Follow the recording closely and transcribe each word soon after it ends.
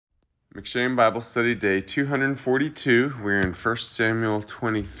McShane Bible Study Day 242. We're in 1 Samuel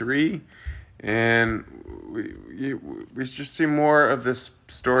 23, and we just see more of this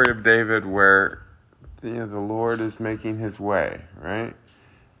story of David where the Lord is making his way, right?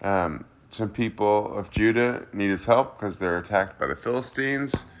 Some people of Judah need his help because they're attacked by the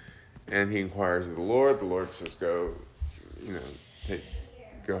Philistines, and he inquires of the Lord. The Lord says, go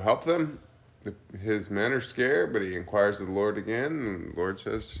help them. His men are scared, but he inquires of the Lord again, and the Lord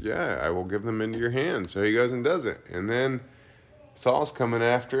says, yeah, I will give them into your hand. So he goes and does it. And then Saul's coming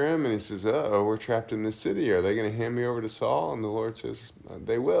after him, and he says, uh-oh, we're trapped in this city. Are they going to hand me over to Saul? And the Lord says,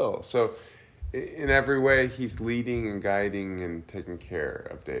 they will. So in every way, he's leading and guiding and taking care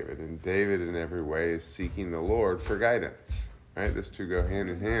of David. And David, in every way, is seeking the Lord for guidance. Right? Those two go hand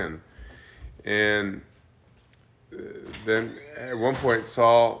in hand. And then at one point,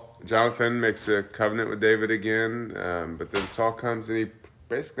 Jonathan makes a covenant with David again, but then Saul comes and he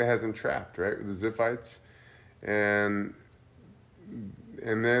basically has him trapped, right, with the Ziphites, and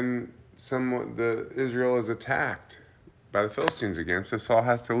then Israel is attacked by the Philistines again, so Saul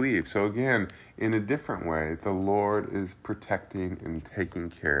has to leave. So again, in a different way, the Lord is protecting and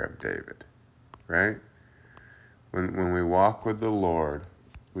taking care of David, right? When we walk with the Lord,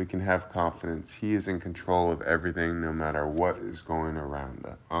 we can have confidence He is in control of everything, no matter what is going around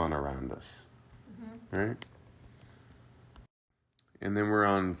us. Mm-hmm. Right? And then we're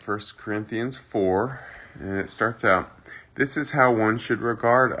on 1 Corinthians 4, and it starts out, this is how one should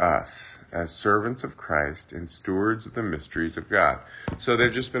regard us, as servants of Christ and stewards of the mysteries of God. So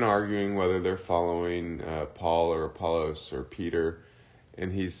they've just been arguing whether they're following Paul or Apollos or Peter,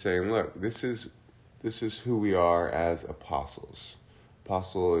 and he's saying, look, this is who we are as apostles.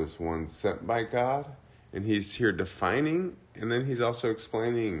 Apostle is one sent by God, and he's here defining, and then he's also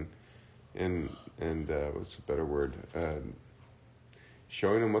explaining, and what's a better word?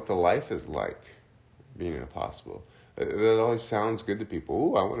 Showing them what the life is like, being an apostle. That always sounds good to people.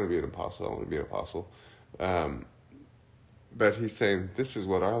 Ooh, I want to be an apostle. I want to be an apostle. But he's saying, this is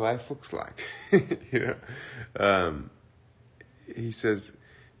what our life looks like. He says,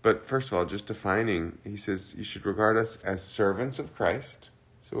 but first of all, just defining, he says, you should regard us as servants of Christ.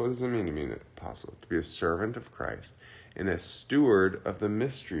 So what does it mean to be an apostle? To be a servant of Christ and a steward of the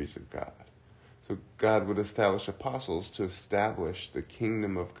mysteries of God. So God would establish apostles to establish the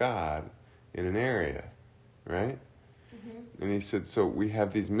kingdom of God in an area, right? Mm-hmm. And he said, so we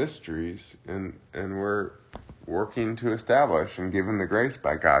have these mysteries and we're working to establish and given the grace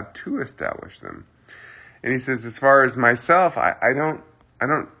by God to establish them. And he says, as far as myself, I don't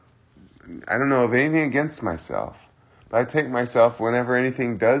know of anything against myself, but I take myself whenever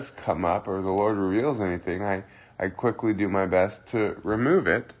anything does come up or the Lord reveals anything, I quickly do my best to remove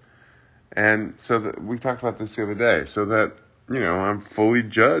it. And so that we talked about this the other day, so that, I'm fully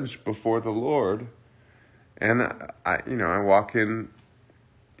judged before the Lord. And I walk in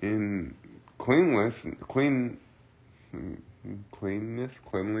cleanliness,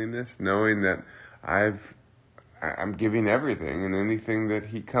 knowing that I'm giving everything, and anything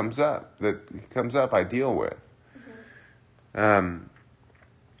that comes up, I deal with. Mm-hmm.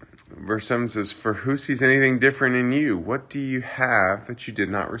 Verse 7 says, for who sees anything different in you? What do you have that you did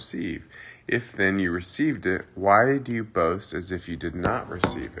not receive? If then you received it, why do you boast as if you did not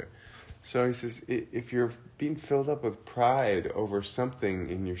receive it? So he says, if you're being filled up with pride over something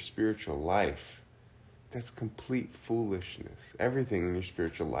in your spiritual life, that's complete foolishness. Everything in your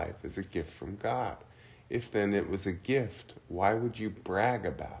spiritual life is a gift from God. If then it was a gift, why would you brag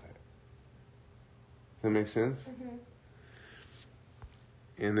about it? Does that make sense? Mm-hmm.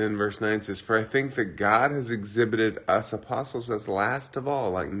 And then verse 9 says, for I think that God has exhibited us apostles as last of all,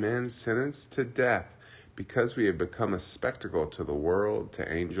 like men sentenced to death, because we have become a spectacle to the world, to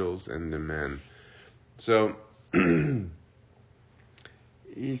angels, and to men. So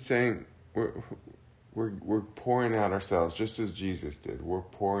he's saying we're pouring out ourselves just as Jesus did. We're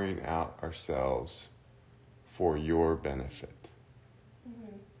pouring out ourselves for your benefit.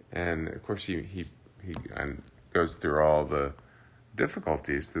 Mm-hmm. And of course he goes through all the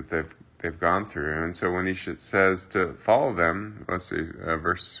difficulties that they've gone through. And so when he says to follow them, let's see,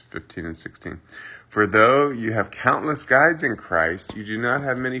 verse 15 and 16. For though you have countless guides in Christ, you do not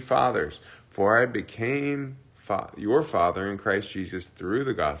have many fathers. For I became your father in Christ Jesus through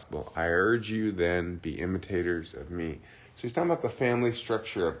the gospel. I urge you then, be imitators of me. So he's talking about the family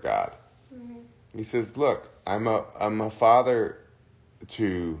structure of God. Mm-hmm. He says, look, I'm a father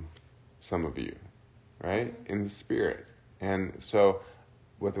to some of you, right? Mm-hmm. In the spirit. And so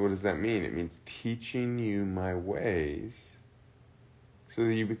what does that mean? It means teaching you my ways so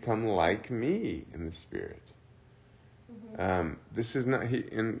that you become like me in the spirit. This is not,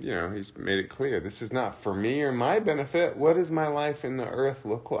 he's made it clear, this is not for me or my benefit. What does my life in the earth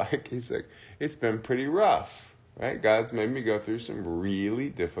look like? He's like, it's been pretty rough, right? God's made me go through some really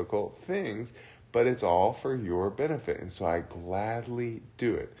difficult things, but it's all for your benefit. And so I gladly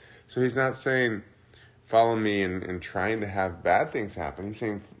do it. So he's not saying, follow me in trying to have bad things happen. He's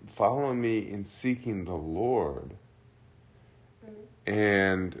saying, follow me in seeking the Lord.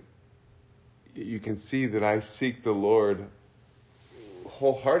 And you can see that I seek the Lord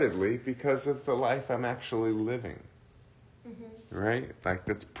wholeheartedly because of the life I'm actually living. Right? Like,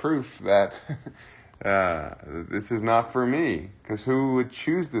 that's proof that this is not for me. Because who would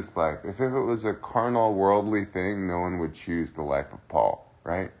choose this life? If it was a carnal, worldly thing, no one would choose the life of Paul,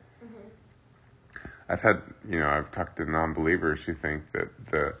 right? I've talked to non-believers who think that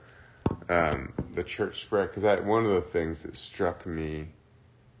the church spread, because one of the things that struck me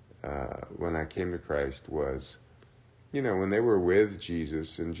when I came to Christ was, when they were with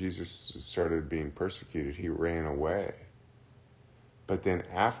Jesus and Jesus started being persecuted, he ran away. But then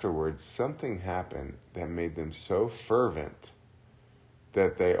afterwards, something happened that made them so fervent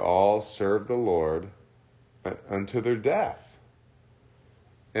that they all served the Lord unto their death.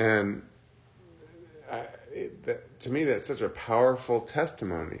 And to me, that's such a powerful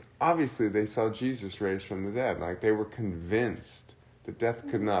testimony. Obviously, they saw Jesus raised from the dead. Like, they were convinced that death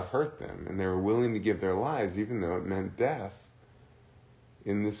could not hurt them, and they were willing to give their lives, even though it meant death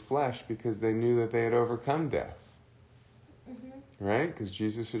in this flesh, because they knew that they had overcome death. Right? Because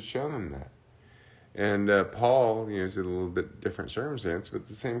Jesus had shown them that. And Paul, is in a little bit different circumstance, but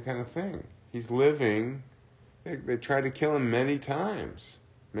the same kind of thing. He's living. They tried to kill him many times.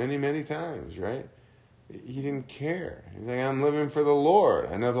 Many times, right? He didn't care. He's like, I'm living for the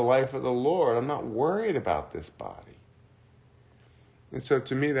Lord. I know the life of the Lord. I'm not worried about this body. And so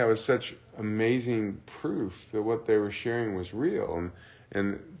to me, that was such amazing proof that what they were sharing was real.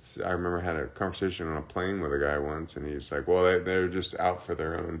 And I remember I had a conversation on a plane with a guy once, and he was like, well, they're just out for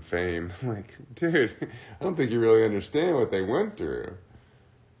their own fame. I'm like, dude, I don't think you really understand what they went through.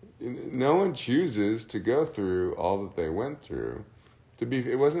 No one chooses to go through all that they went through.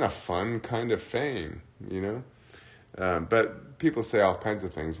 It wasn't a fun kind of fame, But people say all kinds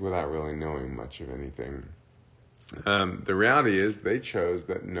of things without really knowing much of anything. The reality is they chose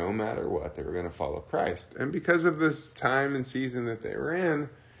that no matter what, they were going to follow Christ. And because of this time and season that they were in,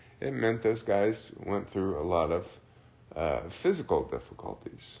 it meant those guys went through a lot of physical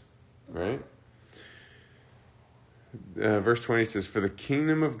difficulties, right? Verse 20 says, for the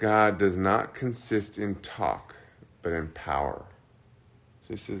kingdom of God does not consist in talk, but in power.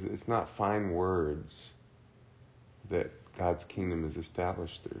 So he says it's not fine words that God's kingdom is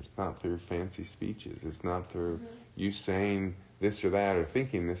established through. It's not through fancy speeches. It's not through you saying this or that or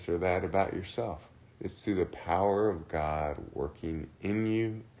thinking this or that about yourself. It's through the power of God working in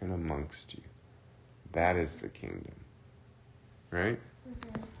you and amongst you. That is the kingdom. Right?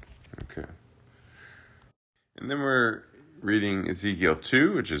 Okay. And then we're reading Ezekiel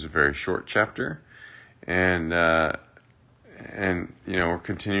 2, which is a very short chapter. And we're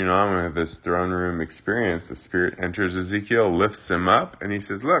continuing on with this throne room experience. The Spirit enters Ezekiel, lifts him up, and he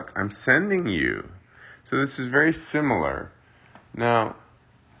says, look, I'm sending you. So this is very similar. Now,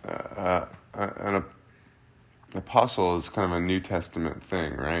 an apostle is kind of a New Testament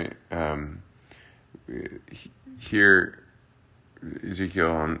thing, right? Here,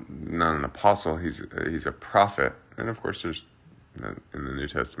 Ezekiel, not an apostle, he's a prophet. And of course, there's in the New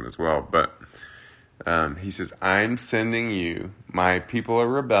Testament as well. But he says, I'm sending you. My people are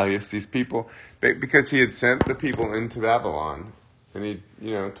rebellious. These people, because he had sent the people into Babylon, and he,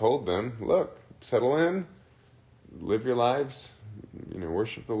 told them, look, settle in, live your lives,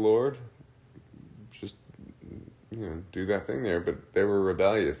 worship the Lord, just, do that thing there. But they were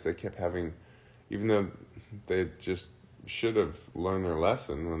rebellious. They kept having, even though they just should have learned their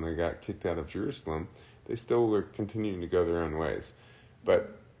lesson when they got kicked out of Jerusalem, they still were continuing to go their own ways.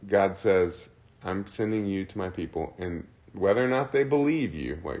 But God says, I'm sending you to my people, and whether or not they believe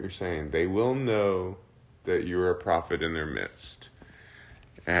you, what you're saying, they will know that you're a prophet in their midst.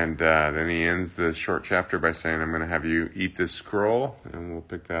 And then he ends the short chapter by saying, I'm going to have you eat this scroll, and we'll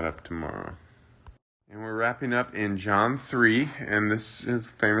pick that up tomorrow. And we're wrapping up in John 3, and this is a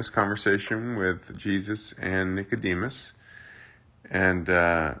famous conversation with Jesus and Nicodemus. And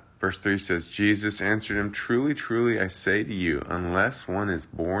verse 3 says, Jesus answered him, truly, truly, I say to you, unless one is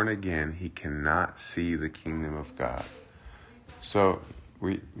born again, he cannot see the kingdom of God. So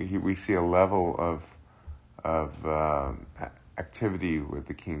we see a level of activity with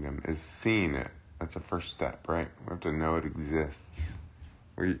the kingdom is seeing it. That's a first step, right? We have to know it exists.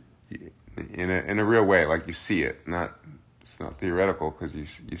 in a real way, like you see it. It's not theoretical, because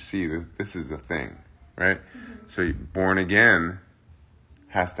you see that this is a thing, right? So born again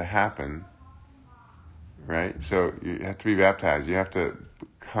has to happen, right? So you have to be baptized. You have to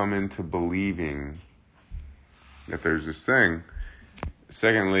come into believing that there's this thing.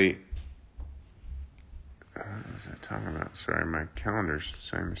 Secondly, what was I talking about? Sorry, my calendar's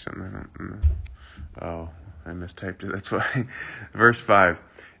showing me something I don't know. Oh, I mistyped it. That's why. Verse 5.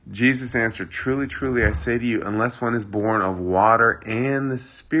 Jesus answered, "Truly, truly, I say to you, unless one is born of water and the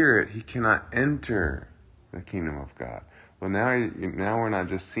Spirit, he cannot enter the kingdom of God." Well, now we're not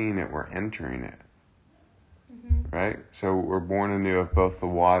just seeing it, we're entering it. Right? So we're born anew of both the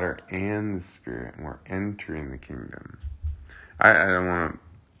water and the Spirit, and we're entering the kingdom. I don't want to...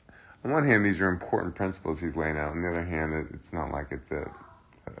 On one hand, these are important principles he's laying out. On the other hand, it's not like it's a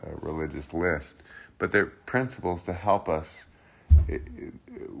religious list. But they're principles to help us.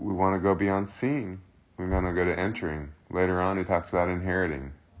 We want to go beyond seeing. We want to go to entering. Later on, he talks about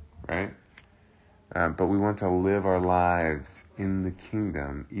inheriting, right? But we want to live our lives in the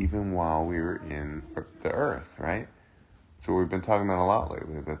kingdom even while we were in the earth, right? So we've been talking about a lot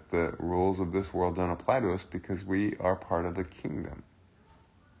lately, that the rules of this world don't apply to us because we are part of the kingdom,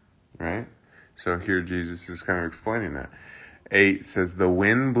 right? So here Jesus is kind of explaining that. 8 says, "The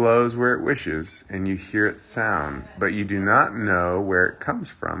wind blows where it wishes, and you hear its sound, but you do not know where it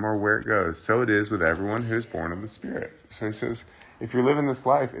comes from or where it goes. So it is with everyone who is born of the Spirit." So he says, if you're living this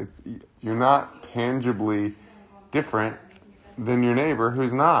life, you're not tangibly different than your neighbor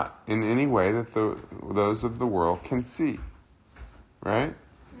who's not in any way that those of the world can see, right?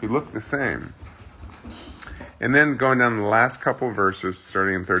 You look the same. And then going down the last couple of verses,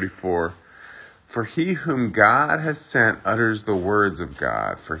 starting in 34, "For he whom God has sent utters the words of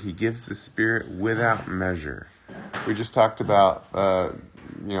God, for he gives the Spirit without measure." We just talked about,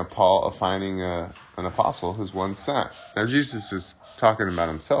 Paul finding an apostle who's one sent. Now, Jesus is talking about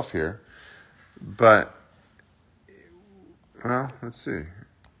himself here, but, well, let's see.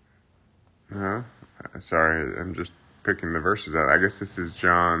 No, sorry, I'm just picking the verses out. I guess this is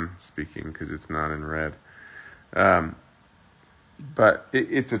John speaking because it's not in red. But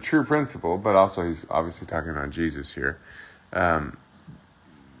it's a true principle, but also he's obviously talking about Jesus here. And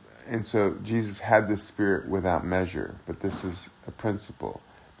so Jesus had this Spirit without measure, but this is a principle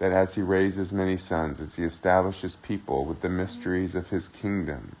that as he raises many sons, as he establishes people with the mysteries of his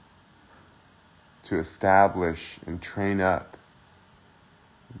kingdom, to establish and train up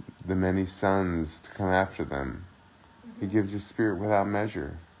the many sons to come after them, he gives his Spirit without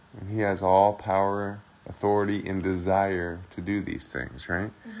measure. And he has all power, authority, and desire to do these things,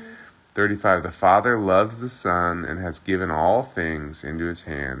 right? 35, "The Father loves the Son and has given all things into his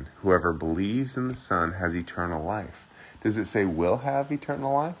hand. Whoever believes in the Son has eternal life." Does it say will have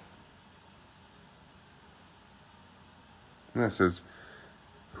eternal life? No, it says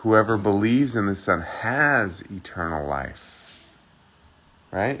whoever believes in the Son has eternal life.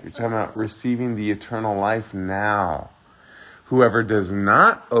 Right? You're talking about receiving the eternal life now. "Whoever does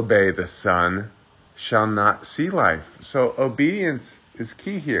not obey the Son shall not see life." So obedience is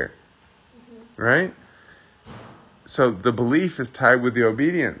key here. Right? So the belief is tied with the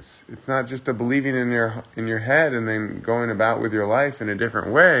obedience. It's not just a believing in your head and then going about with your life in a different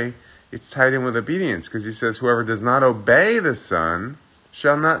way. It's tied in with obedience, because he says, "Whoever does not obey the Son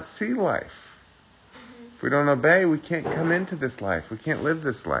shall not see life." If we don't obey, we can't come into this life. We can't live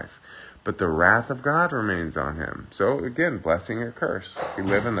this life. But the wrath of God remains on him. So again, blessing or curse. We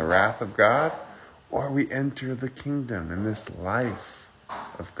live in the wrath of God, or we enter the kingdom in this life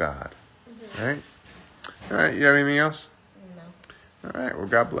of God. Right? All right, you have anything else? No. All right, well,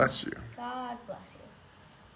 God bless you.